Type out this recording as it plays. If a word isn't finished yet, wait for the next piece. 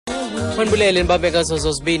Khonibulele nibambeka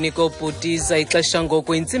zozibini kobhutiza ixesha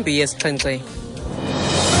ngoku intsimbi yesixhenxe.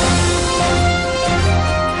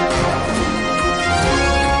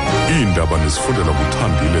 Iindaba nezifundela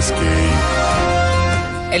kuThandile Skeyi.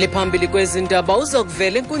 Eliphambili kwezindaba uza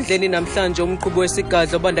kuvela enkundleni namhlanje umqhubi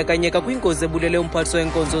wesigadla obandakanyeka kwingozi ebulele uMphathiswa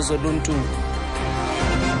wenkonzo zoluntu.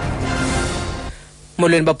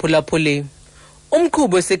 Molweni baphulaphuli.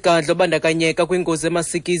 Umqhubi wesigadla obandakanyeka kwingozi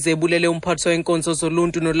emasikizi ebulele uMphathiswa wenkonzo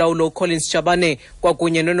zoluntu nolawulo uCollins Chabane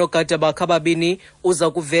kwakunye nonogada bakhe ababini uza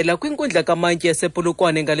kuvela kwinkundla kamantyi yase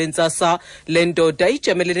Polokwane ngale ntsasa. Le ndoda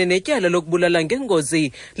ijamelene netyala lokubulala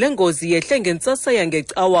ngengozi. Le ngozi yehle ngentsasa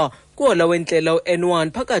yangecawa kuhola wendlela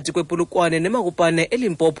u-N1 phakathi kwepolokwane nemakupane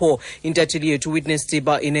eLimpopo. Intatheli yethu Witness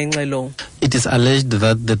Tiba inengxelo. It is alleged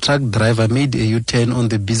that the truck driver made a U-turn on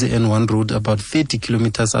the busy N1 road about 30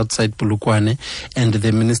 kilometers outside Polokwane, and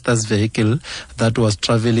the minister's vehicle that was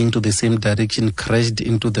traveling to the same direction crashed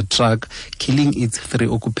into the truck, killing its 3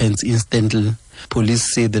 occupants instantly.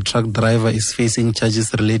 Police say the truck driver is facing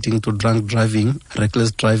charges relating to drunk driving,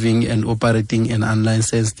 reckless driving, and operating an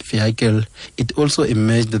unlicensed vehicle. It also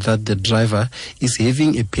emerged that the driver is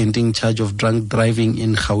having a pending charge of drunk driving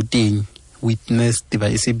in Rhawutini. Witness Tiba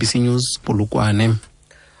SABC News, Polokwane.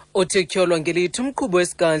 Othityolwa ngelithi umqhubi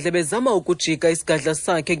wesigadla bezama ukujika isigadla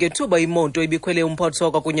sakhe ngethuba imoto ibikhwele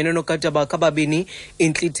uMphathiswa kwakunye nonogada bakhe ababini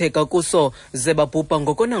intlitheka kuso ze babhubha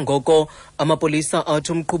ngoko nangoko. Amapolisa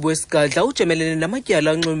athi umqhubi wesigadla ujemelene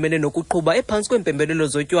namatyala anxulumene nokuqhuba ephantsi kwempembelelo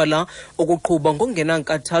zotywala, ukuqhuba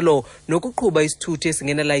ngokungenankathalo nokuqhuba isithuthi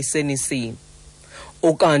esingenalayisenisi.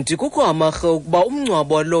 Ukanti kukho amarhe ukuba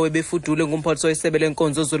umngcwabo walowo ebefudule nguMphathiswa wesebe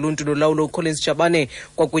lenkonzo zoluntu nolawulo uCollins Chabane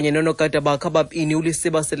kwakunye nonogada bakhe ababini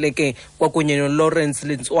uLisiba Seleke kwakunye noLawrence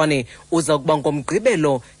Lintswane uza kuba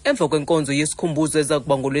ngomgqibelo emva kwenkonzo yesikhumbuzo eza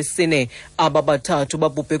kuba ngoLwesine. Aba bathathu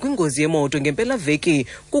babhubhe kwingozi yemoto ngempelaveki.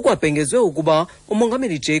 Kukwabhengezwe ukuba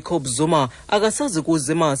umongameli Jacob Zuma akasazi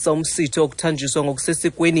kuzimasa umsitho wokuthanjiswa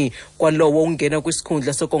ngokusesikweni kwalowo ungena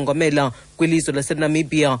kwisikhundla sokongamela kwilizwe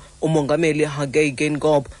laseNamibia umongameli Hage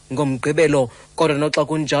Ngob ngomgqibelo. Kodwa noxa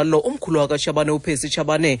kunjalo umkhulu wakaChabane uPhesi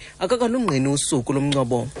Chabane akakalungqini usuku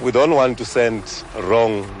lomngcwabo. We don't want to send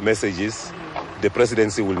wrong messages. The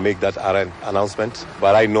presidency will make that announcement,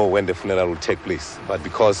 but I know when the funeral will take place. But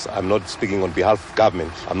because I'm not speaking on behalf of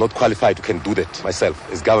government, I'm not qualified to can do that myself.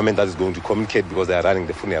 It's government that is going to communicate because they are running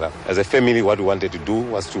the funeral. As a family, what we wanted to do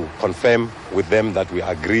was to confirm with them that we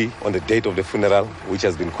agree on the date of the funeral, which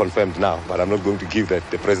has been confirmed now. But I'm not going to give that.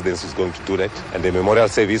 The presidency is going to do that. And the memorial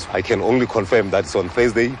service, I can only confirm that it's on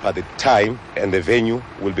Thursday, but the time and the venue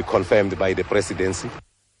will be confirmed by the presidency.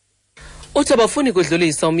 Uthi abafuni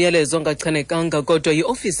kudlulisa umyalezo ongachanekanga kodwa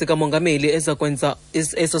iofisi kamongameli eza kwenza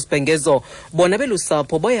eso sibhengezo bona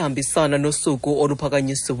belusapho bayahambisana nosuku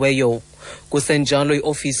oluphakanyisiweyo. Kusenjalo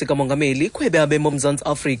iofisi kamongameli ikhwebe abemo uMzantsi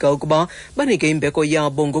Afrika ukuba banike imbeko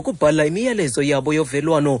yabo ngokubhala imiyalezo yabo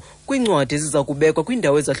yovelwano kwincwadi eziza kubekwa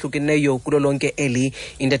kwiindawo ezahlukeneyo kulo lonke eli.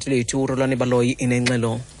 Intatheli yethu Rolwane Baloyi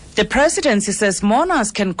inengxelo. The presidency says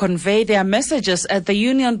mourners can convey their messages at the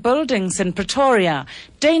Union Buildings in Pretoria,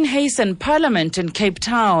 Dane Hazen Parliament in Cape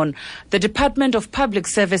Town, the Department of Public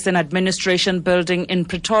Service and Administration Building in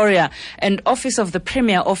Pretoria, and Office of the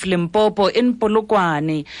Premier of Limpopo in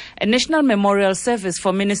Polokwane. A national memorial service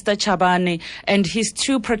for Minister Chabane and his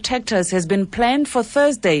 2 protectors has been planned for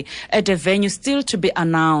Thursday at a venue still to be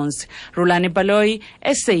announced. Rolwane Baloyi,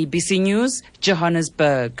 SABC News,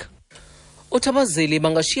 Johannesburg. Uthabazeli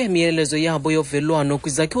bangashiya imiyalezo yabo yovelwano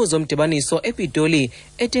kwizakhiwo zomdibaniso ePitoli,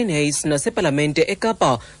 eTenhays nasepalamente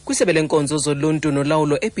eKapa, kwisebe lenkonzo zoluntu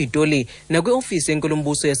nolawulo ePitoli nakwiofisi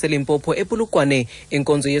yenkulumbuso yaseLimpopo ePolokwane.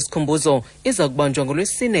 Inkonzo yesikhumbuzo iza kubanjwa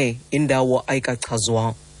ngoLwesine, indawo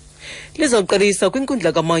ayikachazwa. Liza kuqalisa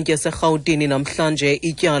kwinkundla kamantyi yase Rhawutini namhlanje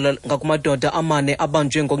ityala ngakumadoda amane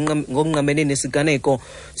abanjwe ngokunqamene nesiganeko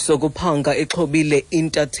sokuphanga exhobile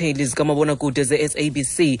intatheli zikamabona-kude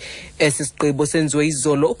ze-SABC. Esi sigqibo senziwe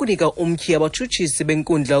izolo ukunika umtyhi abatshutshisi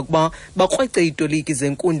benkundla ukuba bakrwece iitoliki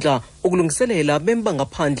zenkundla ukulungiselela abemba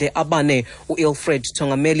ngaphandle abane uAlfred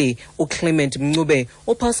Tongameli, uClement Mncube,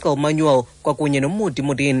 uPascal Manuel kwakunye noModi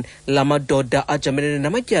Modin. La madoda ajamelene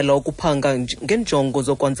namatyala okuphanga ngenjongo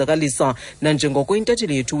zokwanzakalisa nanjengoko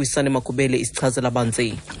intatheli yethu Wisane Makubele isichazela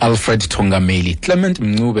banzi. Alfred Tongameli, Clement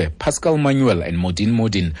Mncube, Pascal Manuel and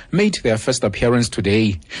Modin made their first appearance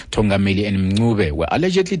today. Tongameli and Mncube were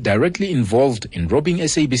allegedly directly involved in robbing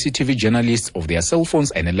SABC TV journalists of their cell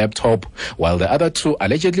phones and a laptop, while the other 2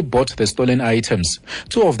 allegedly bought the stolen items.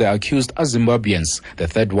 2 of the accused are Zimbabweans. The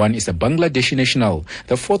third one is a Bangladeshi national.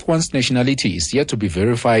 The 4th one's nationality is yet to be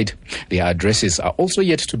verified. Their addresses are also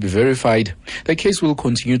yet to be verified. The case will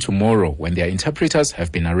continue tomorrow when their interpreters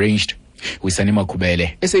have been arranged. Wisani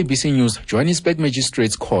Makubele, SABC News, Johannesburg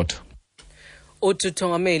Magistrates Court.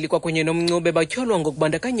 Uthungameli kwakunye nomncube batyholwa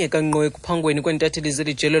ngokubandakanyeka ngqo ekuphangweni kwentatheli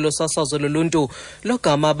zelijelo losasazo loluntu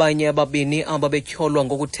logama abanye ababini ababetyholwa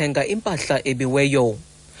ngokuthenga impahla ebiweyo.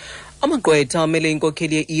 Amagqwetha amele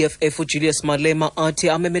inkokheli ye-EFF uJulius Malema athi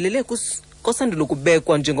amemelele kosandula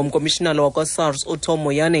kubekwa njengomkomishinala wakwa-SARS uTom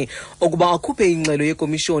Moyane okuba akhuphe ingxelo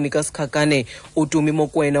yekomishoni kaSikhakhane. uTumi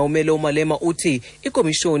Mokoena umele uMalema uthi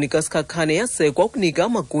ikomishoni kaSikhakhane yasekwa ukunika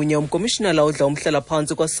amagunya umkomishinala odla umhlala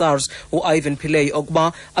phantsi kwa-SARS uIvan Pillay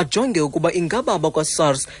okuba ajonge ukuba ingaba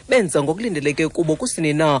abakwa-SARS benza ngokulindeleke kubo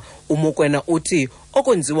kusini na. uMokoena uthi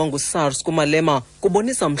okwenziwa ngu-SARS kuMalema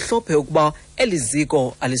kubonisa mhlophe ukuba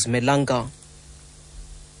eliziko alizimelanga.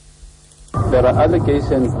 There are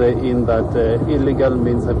allegations therein that illegal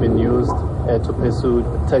means have been used to pursue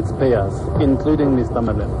taxpayers, including Mr.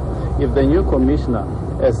 Malema. If the new commissioner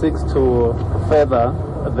seeks to further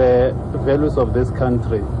the values of this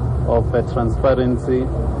country of transparency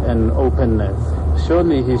and openness,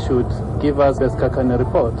 surely he should give us the Skakane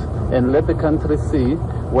report and let the country see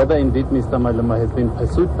whether indeed Mr. Malema has been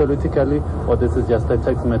pursued politically or this is just a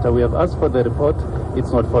tax matter. We have asked for the report,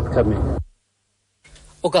 it's not forthcoming.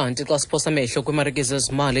 Ukanti xa siphosa amehlo kwimarike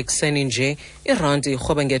zezimali ekuseni nje irandi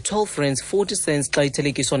irhweba nge-12.40 xa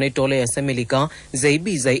ithelekiswa nedola yasemelika ze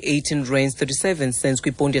ibiza i-18.37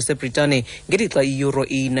 kwiponti yasebritane ngelixa i-euro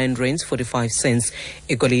iyi-9.45.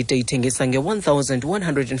 igolide ithengisa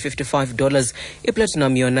nge-$1,155,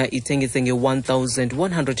 iplatinum yona ithengise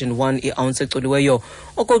nge-1,101 i-ounce ecoliweyo.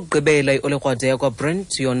 okokugqibela i-olekrwada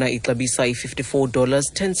yakwa-Brent yona ixabisa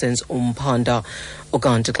i-$54.10 umphanda.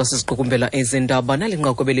 Ukanti xa siziqukumbela ezindaba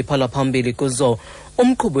nalinqaku beliphala phambili kuzo,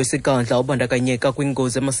 umqhubi wesigadla obandakanyeka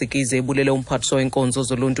kwingozi emasikizi ebulele uMphathiswa wenkonzo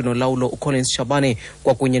zoluntu nolawulo uCollins Chabane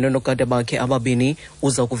kwakunye nonogada bakhe ababini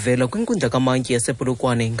uza kuvela kwinkundla kamantyi yase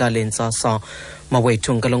Polokwane ngale ntsasa.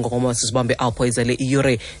 Mawethu ngalongo ngoma sisibambe apho izale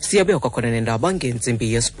iyure siyabuya kwakhona nendaba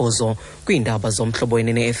ngentsimbi yesibhozo kwiindaba zomhlobo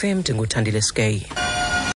wenene FM ndinguthandile Skay.